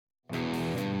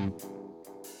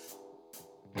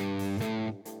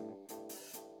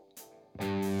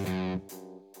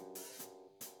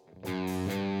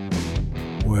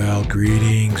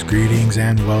Greetings,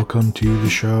 and welcome to the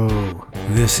show.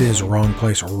 This is Wrong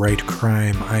Place, Right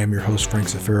Crime. I am your host, Frank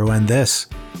Zafiro, and this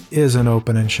is an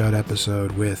open and shut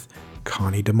episode with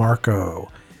Connie DeMarco.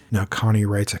 Now, Connie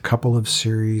writes a couple of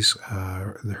series.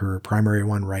 Her primary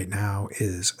one right now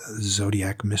is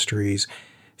Zodiac Mysteries,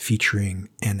 featuring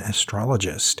an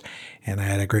astrologist. And I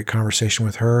had a great conversation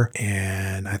with her,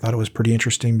 and I thought it was pretty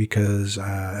interesting because,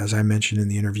 as I mentioned in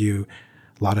the interview,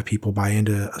 a lot of people buy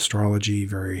into astrology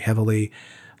very heavily.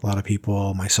 A lot of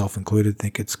people, myself included,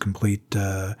 think it's complete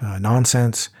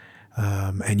nonsense.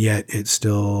 And yet it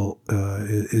still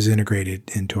is integrated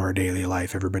into our daily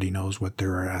life. Everybody knows what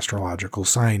their astrological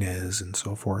sign is and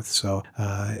so forth. So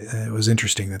it was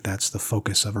interesting that that's the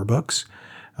focus of her books.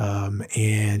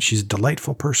 And she's a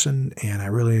delightful person, and I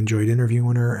really enjoyed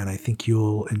interviewing her, and I think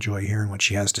you'll enjoy hearing what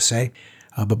she has to say.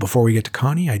 But before we get to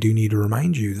Connie, I do need to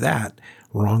remind you that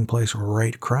Wrong Place,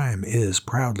 Right Crime is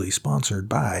proudly sponsored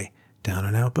by Down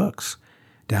and Out Books.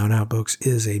 Down and Out Books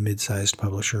is a mid-sized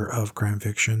publisher of crime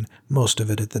fiction, most of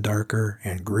it at the darker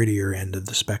and grittier end of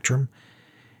the spectrum.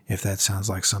 If that sounds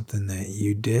like something that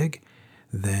you dig,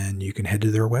 then you can head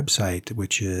to their website,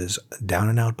 which is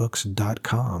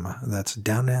downandoutbooks.com. That's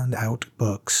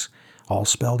downandoutbooks, all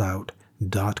spelled out,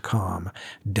 .com.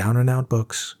 Down and Out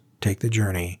Books, take the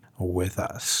journey with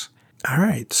us. All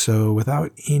right, so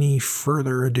without any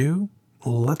further ado,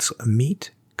 let's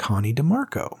meet Connie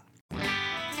DeMarco.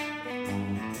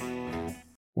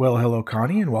 Well, hello,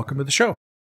 Connie, and welcome to the show.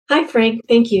 Hi, Frank.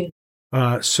 Thank you.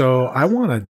 So I want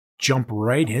to jump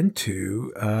right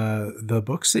into the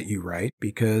books that you write,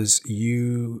 because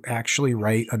you actually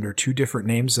write under two different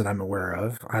names that I'm aware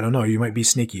of. I don't know. You might be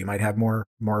sneaky. You might have more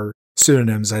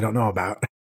pseudonyms I don't know about.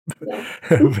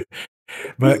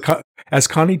 But as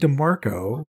Connie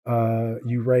DeMarco,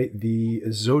 you write the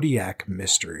Zodiac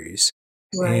Mysteries,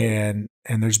 Right. and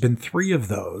there's been 3 of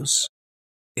those.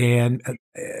 And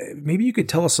maybe you could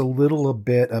tell us a little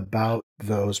bit about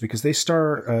those, because they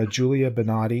star Julia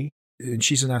Benatti, and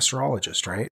she's an astrologist,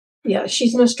 right? Yeah,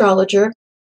 she's an astrologer.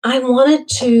 I wanted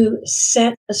to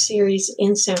set a series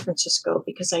in San Francisco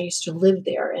because I used to live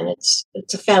there, and it's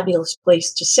a fabulous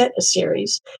place to set a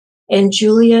series. And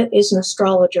Julia is an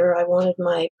astrologer. I wanted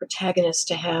my protagonist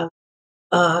to have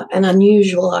an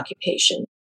unusual occupation.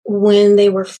 When they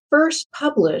were first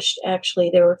published, actually,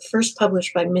 they were first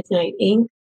published by Midnight Ink,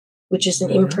 which is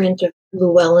an imprint of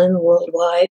Llewellyn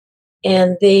worldwide.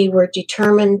 And they were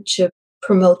determined to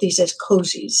promote these as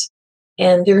cozies.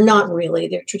 And they're not really.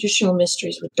 They're traditional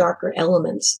mysteries with darker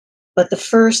elements. But the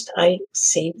first, I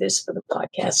saved this for the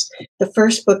podcast, the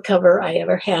first book cover I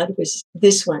ever had was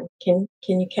this one. Can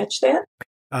you catch that?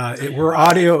 We're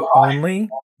audio only,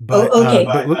 but, okay.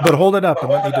 But hold it up and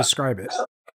let me describe it.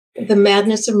 The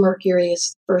Madness of Mercury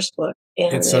is the first book.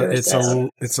 And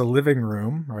it's a living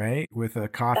room, right, with a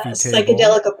coffee table,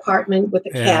 psychedelic apartment with a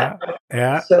cat.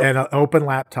 Yeah, so, and an open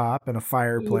laptop and a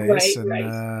fireplace, right.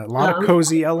 A lot of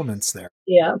cozy elements there.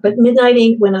 Yeah, but Midnight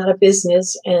Ink went out of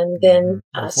business, and then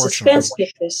Suspense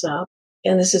picked this up,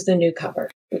 and this is the new cover,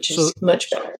 which is much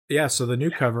better. Yeah, so the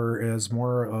new cover is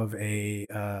more of a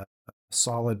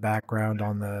solid background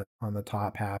on the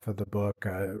top half of the book,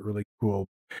 really cool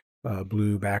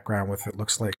blue background with, it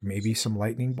looks like maybe some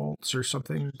lightning bolts or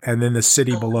something, and then the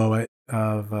city below it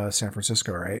of San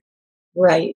Francisco, right?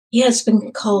 Right. Yeah, it's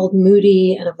been called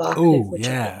moody and evocative. Oh,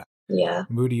 yeah,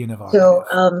 moody and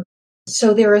evocative.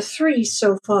 So there are 3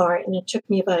 so far, and it took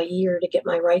me about a year to get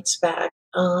my rights back.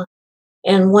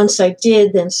 And once I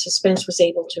did, then Suspense was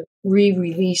able to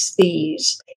re-release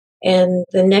these. And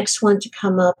the next one to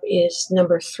come up is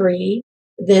number 3.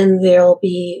 Then there'll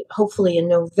be hopefully a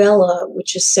novella,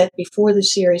 which is set before the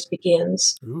series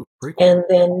begins. Ooh, cool. And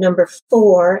then number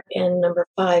 4 and number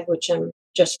 5, which I'm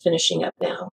just finishing up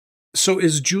now. So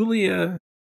is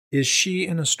she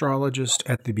an astrologist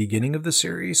at the beginning of the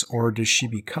series, or does she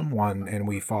become one and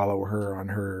we follow her on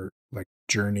her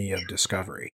journey of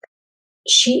discovery?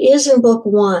 She is in book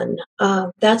 1.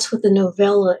 That's what the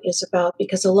novella is about,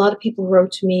 because a lot of people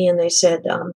wrote to me and they said,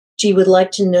 she would like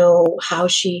to know how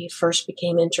she first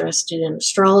became interested in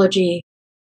astrology.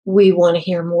 We want to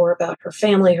hear more about her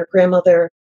family, her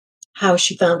grandmother, how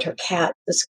she found her cat,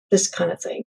 this kind of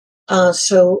thing.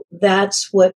 So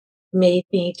that's what made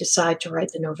me decide to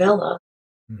write the novella.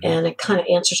 Mm-hmm. And it kind of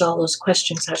answers all those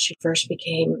questions, how she first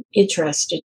became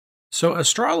interested. So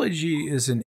astrology is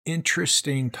an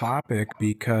interesting topic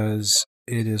because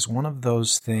it is one of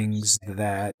those things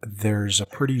that there's a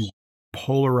pretty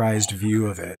polarized view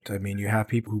of it. I mean, you have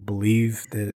people who believe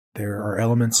that there are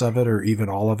elements of it, or even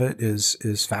all of it is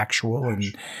factual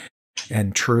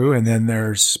and true, and then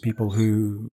there's people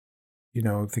who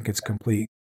think it's complete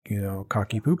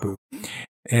cocky poo poo.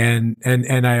 And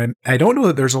I don't know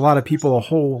that there's a lot of people a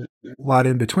whole lot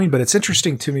in between, but it's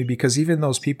interesting to me because even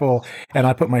those people, and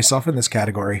I put myself in this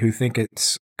category, who think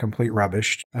it's complete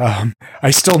rubbish,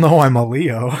 I still know I'm a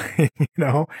Leo,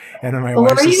 and my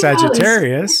wife's a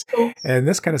Sagittarius, and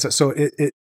this kind of stuff. So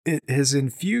it has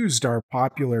infused our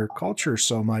popular culture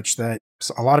so much that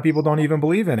a lot of people don't even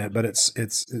believe in it. But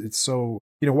it's so,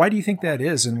 why do you think that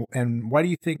is, and why do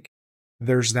you think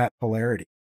there's that polarity?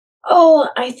 Oh,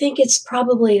 I think it's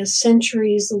probably a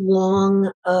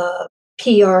centuries-long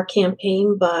PR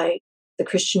campaign by the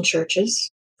Christian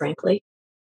churches, frankly.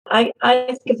 I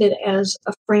think of it as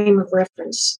a frame of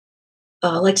reference,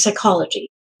 like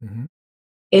psychology. Mm-hmm.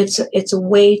 It's a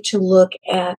way to look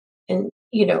at, in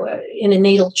a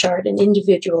natal chart, an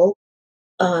individual,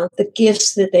 the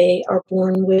gifts that they are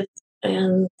born with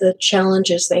and the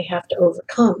challenges they have to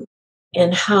overcome,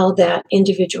 and how that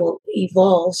individual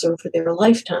evolves over their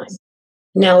lifetime.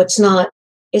 Now, it's not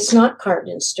carved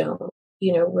in stone.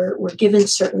 We're given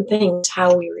certain things.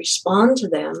 How we respond to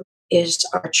them is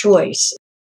our choice.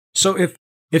 So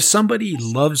if somebody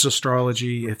loves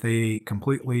astrology, if they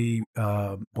completely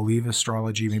believe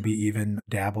astrology, maybe even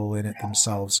dabble in it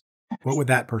themselves, what would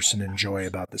that person enjoy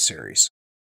about the series?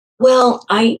 Well,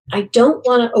 I don't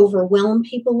want to overwhelm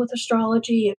people with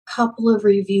astrology. A couple of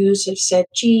reviews have said,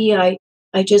 gee,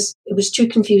 it was too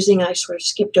confusing. I sort of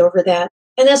skipped over that.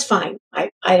 And that's fine.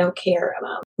 I don't care.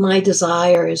 My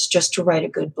desire is just to write a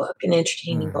good book, an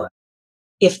entertaining book.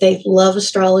 If they love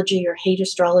astrology or hate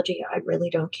astrology, I really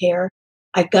don't care.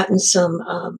 I've gotten some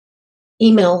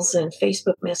emails and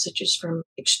Facebook messages from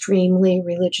extremely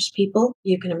religious people.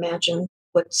 You can imagine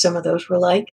what some of those were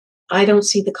like. I don't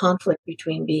see the conflict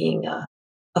between being a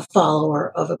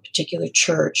follower of a particular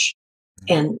church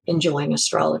and enjoying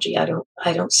astrology. I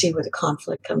don't see where the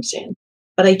conflict comes in.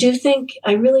 But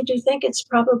I really do think it's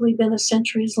probably been a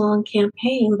centuries-long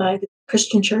campaign by the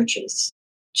Christian churches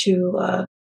to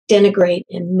denigrate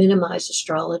and minimize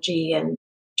astrology and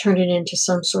turn it into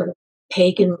some sort of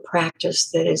pagan practice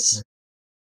that is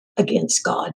against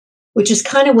God, which is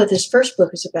kind of what this first book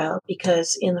is about,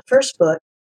 because in the first book,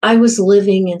 I was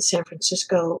living in San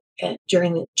Francisco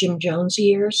during the Jim Jones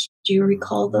years. Do you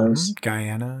recall those?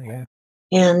 Guyana, yeah.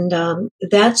 And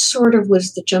that sort of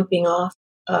was the jumping off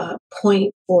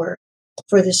point for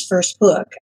this first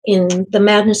book. In The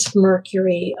Madness of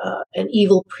Mercury, an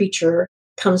evil preacher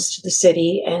comes to the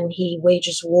city and he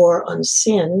wages war on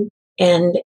sin.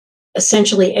 And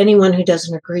essentially anyone who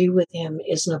doesn't agree with him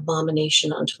is an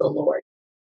abomination unto the Lord.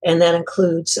 And that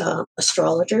includes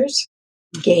astrologers,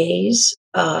 gays,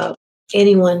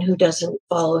 anyone who doesn't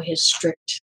follow his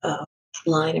strict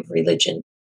line of religion.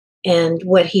 And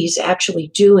what he's actually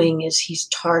doing is he's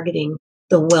targeting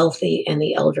the wealthy and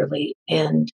the elderly.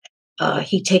 And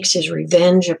he takes his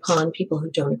revenge upon people who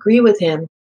don't agree with him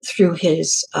through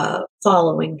his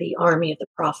following the army of the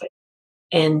prophet.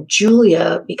 And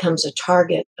Julia becomes a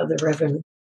target of the Reverend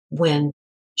when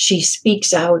she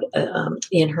speaks out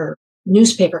in her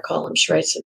newspaper column. She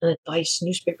writes an advice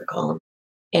newspaper column,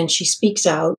 and she speaks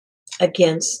out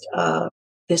against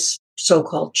this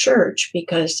so-called church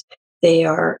because they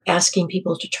are asking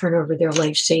people to turn over their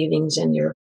life savings and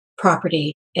their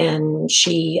property, and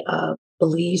she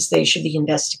believes they should be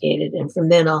investigated. And from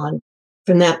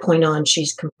that point on,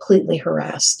 she's completely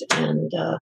harassed and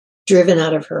driven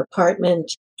out of her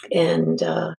apartment and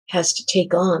has to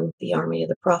take on the army of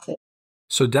the prophet.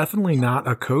 So definitely not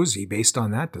a cozy based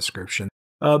on that description.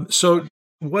 So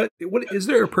what is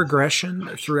there a progression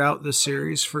throughout the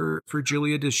series for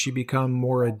Julia? Does she become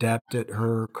more adept at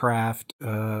her craft,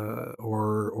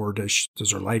 or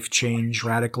does her life change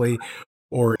radically,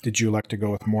 or did you elect to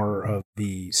go with more of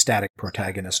the static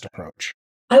protagonist approach?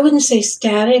 I wouldn't say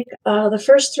static. The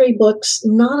first 3 books,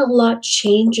 not a lot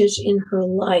changes in her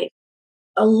life.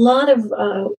 A lot of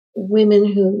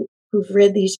women who've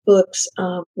read these books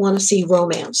want to see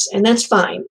romance, and that's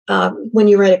fine. When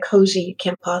you write a cozy,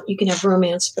 you can have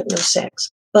romance but no sex.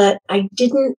 But I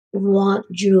didn't want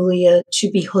Julia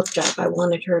to be hooked up. I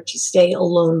wanted her to stay a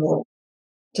lone wolf.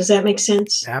 Does that make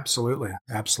sense? Absolutely.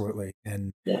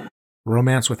 And yeah.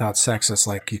 Romance without sex is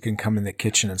like you can come in the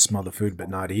kitchen and smell the food but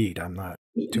not eat. I'm not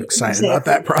too excited about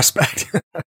that prospect.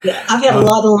 Yeah, I've had a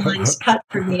lot of lines cut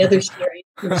from the other series.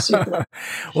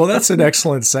 Well, that's an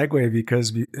excellent segue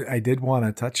because I did want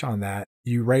to touch on that.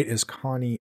 You write as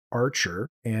Connie Archer,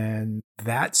 and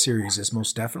that series is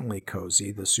most definitely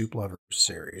cozy, the Soup Lover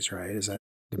series, right?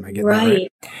 Am I getting that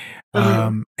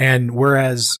right? And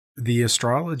whereas the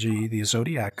astrology, the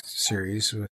Zodiac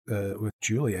series with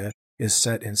Julia is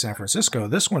set in San Francisco,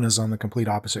 this one is on the complete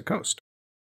opposite coast.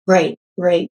 Right,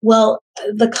 right. Well,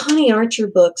 the Connie Archer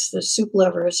books, the Soup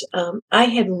Lovers, I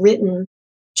had written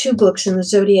 2 books in the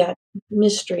Zodiac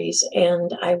Mysteries,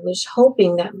 and I was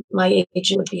hoping that my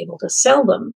agent would be able to sell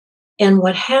them. And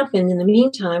what happened in the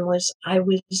meantime was I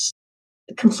was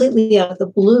completely out of the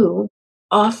blue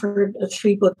offered a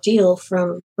 3-book deal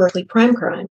from Berkeley Prime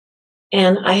Crime,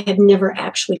 and I had never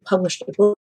actually published a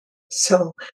book,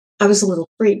 so I was a little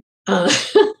freaked. I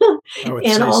would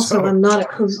And say also, so. I'm not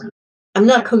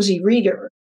a cozy reader,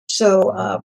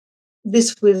 so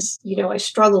this was, I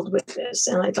struggled with this,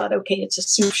 and I thought, okay, it's a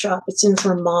soup shop, it's in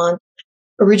Vermont.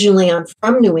 Originally, I'm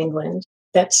from New England.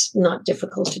 That's not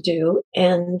difficult to do,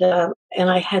 and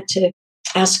I had to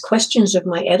ask questions of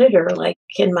my editor, like,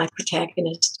 can my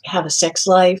protagonist have a sex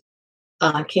life?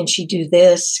 Can she do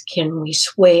this? Can we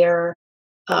swear?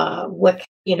 What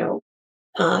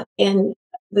and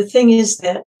the thing is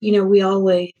that, we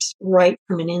always write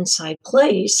from an inside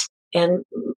place, and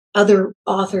other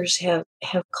authors have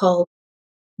called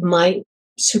my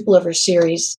Soup Lover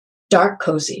series dark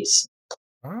cozies,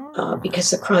 because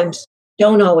the crimes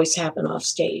don't always happen off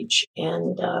stage.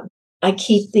 And I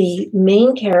keep the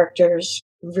main characters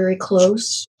very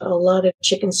close, a lot of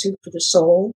chicken soup for the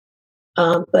soul,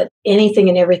 but anything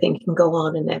and everything can go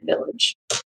on in that village.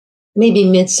 Maybe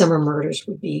Midsummer Murders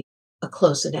would be a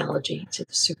close analogy to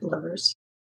the Soup Lovers.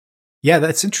 Yeah,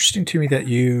 that's interesting to me that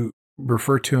you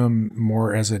refer to him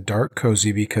more as a dark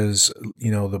cozy because,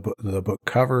 the book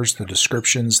covers, the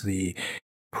descriptions, the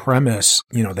premise,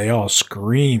 they all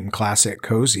scream classic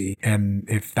cozy. And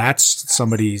if that's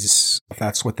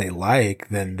what they like,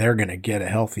 then they're going to get a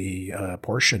healthy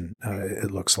portion,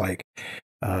 it looks like.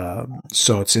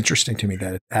 So it's interesting to me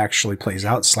that it actually plays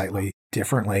out slightly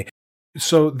differently.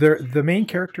 So the main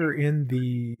character in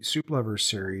the Soup Lovers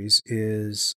series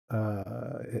is,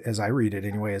 as I read it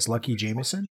anyway, is Lucky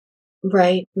Jameson.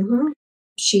 Right.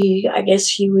 I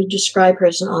guess you would describe her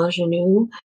as an ingenue.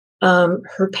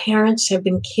 Her parents have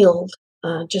been killed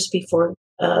just before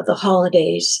the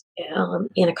holidays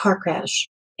in a car crash.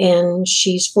 And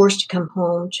she's forced to come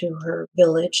home to her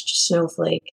village, to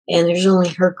Snowflake. And there's only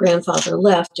her grandfather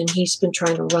left, and he's been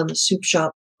trying to run the soup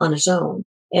shop on his own.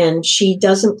 And she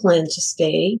doesn't plan to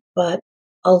stay, but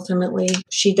ultimately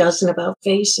she does an about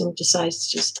face and decides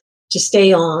to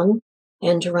stay on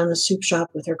and to run the soup shop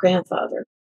with her grandfather.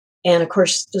 And of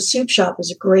course, the soup shop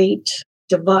is a great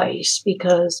device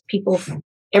because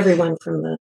everyone from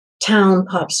the town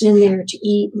pops in there to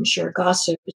eat and share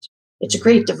gossip. It's a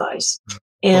great device.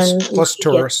 And plus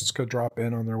tourists could drop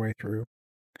in on their way through.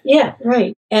 Yeah,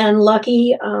 right. And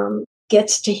Lucky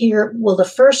gets to hear, well, the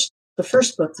first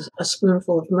book, A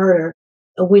Spoonful of Murder,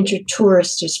 a winter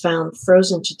tourist is found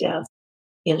frozen to death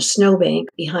in a snowbank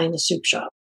behind the soup shop.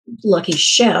 Lucky's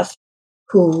chef,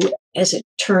 who, as it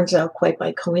turns out quite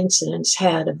by coincidence,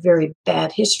 had a very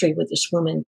bad history with this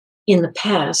woman in the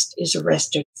past, is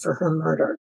arrested for her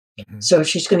murder. Mm-hmm. So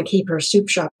she's going to keep her soup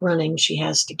shop running. She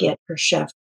has to get her chef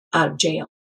out of jail.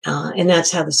 And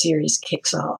that's how the series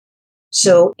kicks off.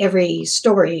 So every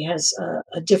story has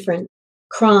a different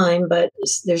crime, but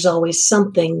there's always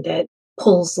something that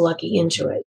pulls Lucky into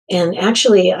it. And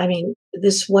actually,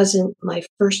 this wasn't my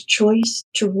first choice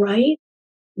to write,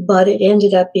 but it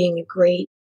ended up being a great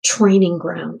training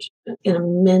ground, an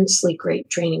immensely great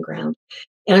training ground.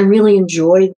 And I really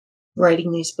enjoyed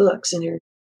writing these books, and they're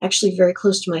actually very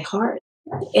close to my heart.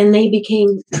 And they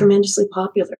became tremendously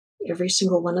popular. Every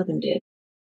single one of them did.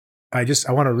 I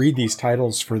want to read these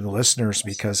titles for the listeners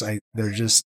because they're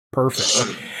just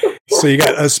perfect. So you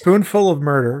got A Spoonful of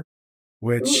Murder,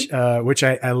 which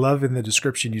I love. In the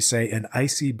description, you say an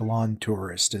icy blonde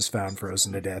tourist is found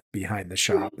frozen to death behind the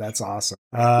shop. That's awesome.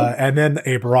 And then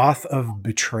A Broth of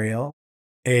Betrayal,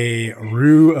 A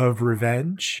Roux of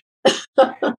Revenge,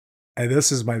 and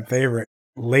this is my favorite,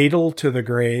 Ladle to the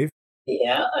Grave.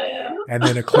 Yeah. And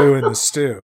then A Clue in the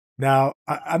Stew. Now,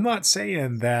 I'm not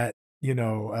saying that,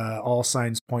 All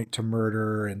Signs Point to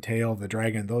Murder and Tail of the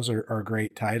Dragon, those are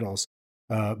great titles.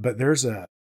 But there's a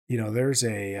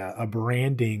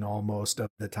branding almost of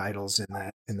the titles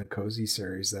in the Cozy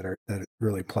series that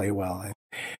really play well.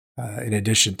 In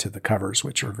addition to the covers,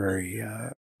 which are very,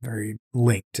 very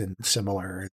linked and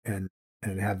similar and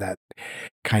have that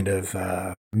kind of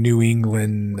New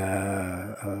England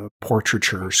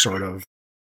portraiture sort of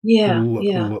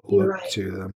look right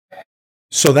to them.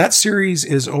 So that series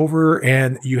is over,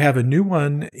 and you have a new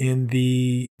one in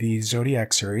the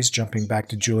Zodiac series, jumping back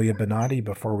to Julia Bonatti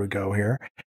before we go here.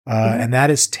 And that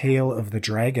is Tale of the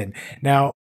Dragon.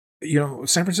 Now,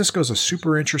 San Francisco is a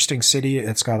super interesting city.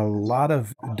 It's got a lot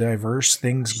of diverse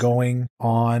things going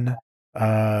on,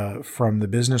 from the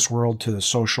business world to the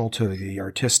social to the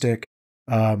artistic.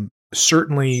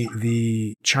 Certainly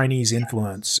the Chinese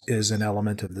influence is an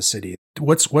element of the city.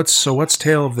 What's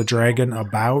Tale of the Dragon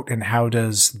about, and how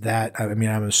does that, I mean,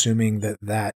 I'm assuming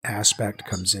that aspect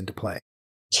comes into play.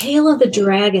 Tale of the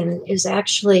Dragon is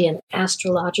actually an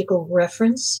astrological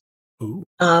reference,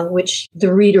 which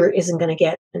the reader isn't going to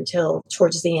get until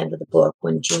towards the end of the book,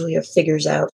 when Julia figures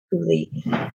out who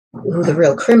the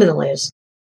real criminal is.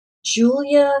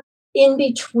 Julia, in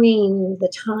between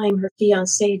the time her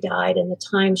fiance died and the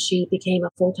time she became a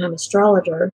full-time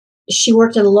astrologer, she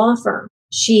worked at a law firm.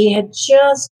 She had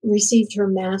just received her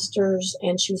master's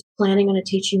and she was planning on a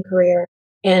teaching career.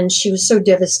 And she was so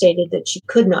devastated that she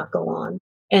could not go on.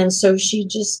 And so she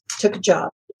just took a job,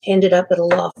 ended up at a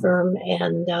law firm,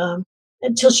 and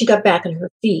until she got back on her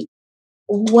feet.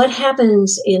 What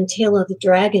happens in Tale of the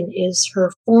Dragon is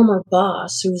her former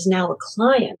boss, who's now a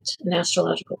client, an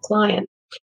astrological client,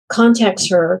 contacts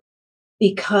her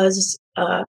because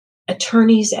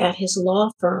attorneys at his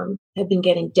law firm have been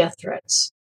getting death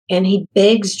threats. And he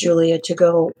begs Julia to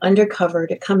go undercover,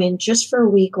 to come in just for a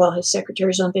week while his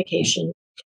secretary's on vacation,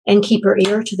 and keep her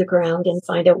ear to the ground and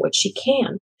find out what she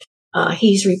can.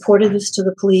 He's reported this to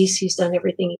the police. He's done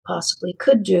everything he possibly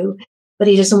could do, but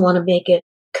he doesn't want to make it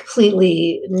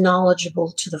completely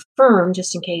knowledgeable to the firm,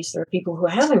 just in case there are people who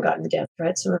haven't gotten death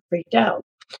threats and are freaked out.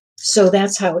 So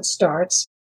that's how it starts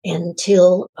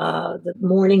until the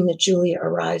morning that Julia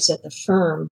arrives at the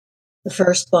firm. The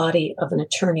first body of an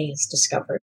attorney is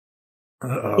discovered.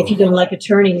 Uh-oh. If you don't like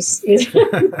attorneys.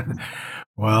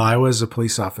 Well, I was a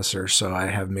police officer, so I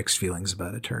have mixed feelings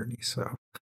about attorneys. So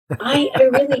I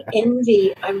really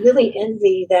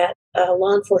envy that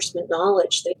law enforcement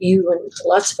knowledge that you and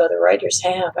lots of other writers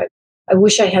have. I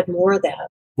wish I had more of that.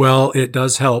 Well, it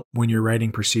does help when you're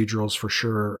writing procedurals for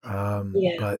sure.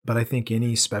 Yeah. But I think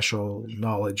any special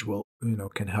knowledge will,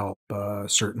 can help.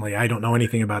 Certainly, I don't know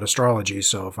anything about astrology,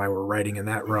 so if I were writing in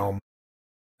that realm,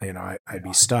 I'd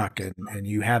be stuck. And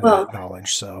you have that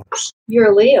knowledge, so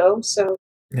you're a Leo, so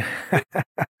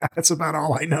that's about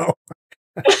all I know.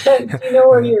 Do you know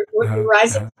what your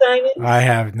rising sign is? I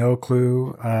have no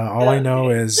clue. All I know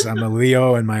is I'm a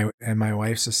Leo, and my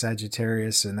wife's a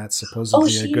Sagittarius, and that's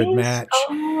supposedly a good match.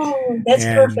 Oh, that's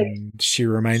perfect. She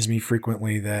reminds me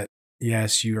frequently that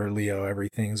yes, you are Leo.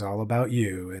 Everything's all about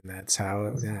you, and that's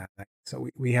how. Yeah. So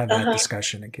we have that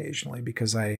discussion occasionally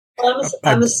because I'm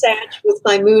a Sag with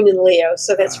my moon in Leo,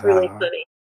 so that's really funny.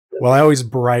 Well, I always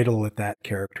bridle at that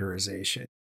characterization.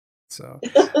 So,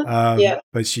 yeah.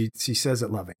 But she says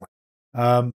it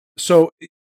lovingly. So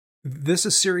this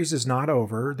series is not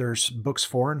over. There's books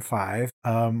 4 and 5.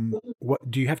 What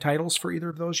do you have titles for either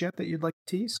of those yet that you'd like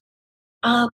to tease?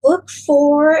 Book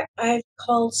 4 I've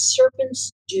called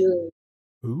Serpent's Doom.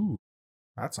 Ooh,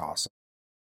 that's awesome.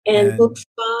 And book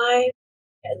 5,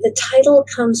 the title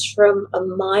comes from a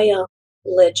Maya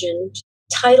legend.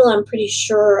 Title I'm pretty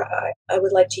sure I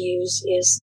would like to use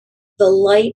is The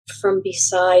Light from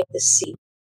Beside the Sea.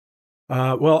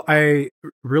 Well, I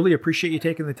really appreciate you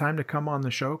taking the time to come on the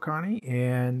show, Connie.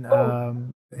 And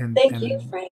thank you,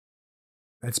 Frank.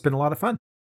 It's been a lot of fun.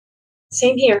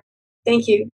 Same here. Thank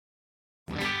you.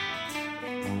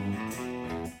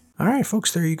 All right,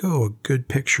 folks, there you go. A good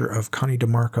picture of Connie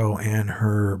DeMarco and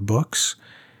her books.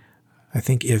 I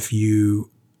think if you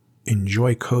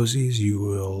enjoy cozies, you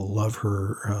will love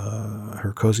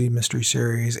her cozy mystery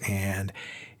series. And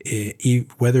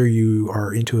whether you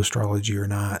are into astrology or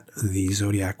not, the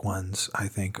zodiac ones, I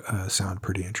think, sound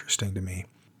pretty interesting to me.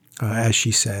 As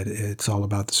she said, it's all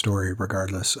about the story,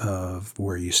 regardless of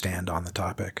where you stand on the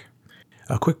topic.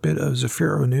 A quick bit of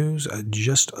Zafiro news,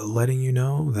 just letting you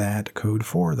know that Code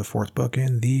 4, the 4th book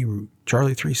in the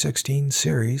Charlie 316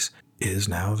 series, is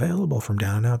now available from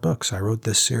Down and Out Books. I wrote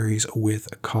this series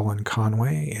with Colin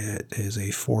Conway. It is a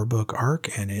 4-book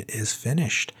arc, and it is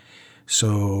finished.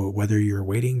 So whether you're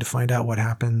waiting to find out what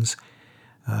happens,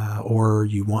 or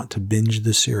you want to binge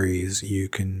the series, you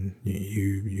can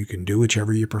do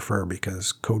whichever you prefer,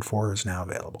 because Code 4 is now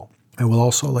available. I will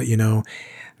also let you know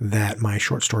that my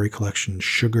short story collection,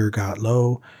 Sugar Got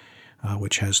Low,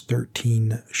 which has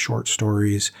 13 short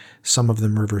stories, some of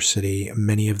them River City,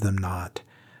 many of them not,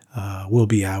 will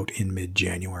be out in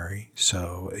mid-January.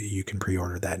 So you can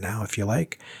pre-order that now if you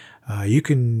like. You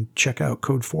can check out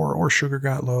Code 4 or Sugar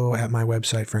Got Low at my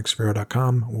website,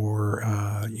 franksafiro.com, or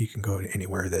you can go to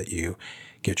anywhere that you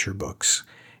get your books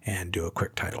and do a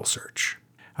quick title search.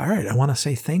 All right, I want to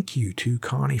say thank you to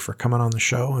Connie for coming on the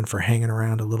show and for hanging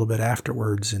around a little bit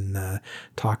afterwards and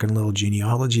talking a little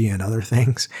genealogy and other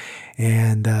things.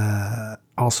 And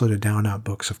also to Down Out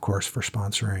Books, of course, for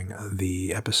sponsoring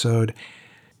the episode.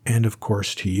 And of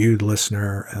course, to you, the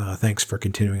listener, thanks for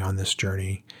continuing on this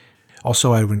journey.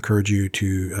 Also, I would encourage you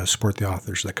to support the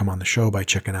authors that come on the show by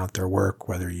checking out their work,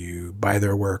 whether you buy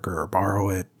their work or borrow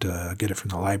it, get it from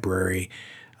the library,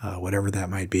 whatever that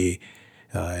might be.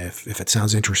 If it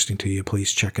sounds interesting to you,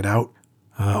 please check it out.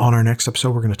 On our next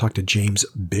episode, we're going to talk to James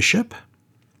Bishop.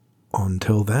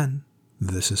 Until then,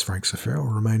 this is Frank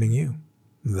Zafiro reminding you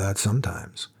that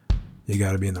sometimes you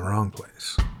got to be in the wrong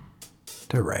place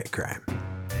to write crime.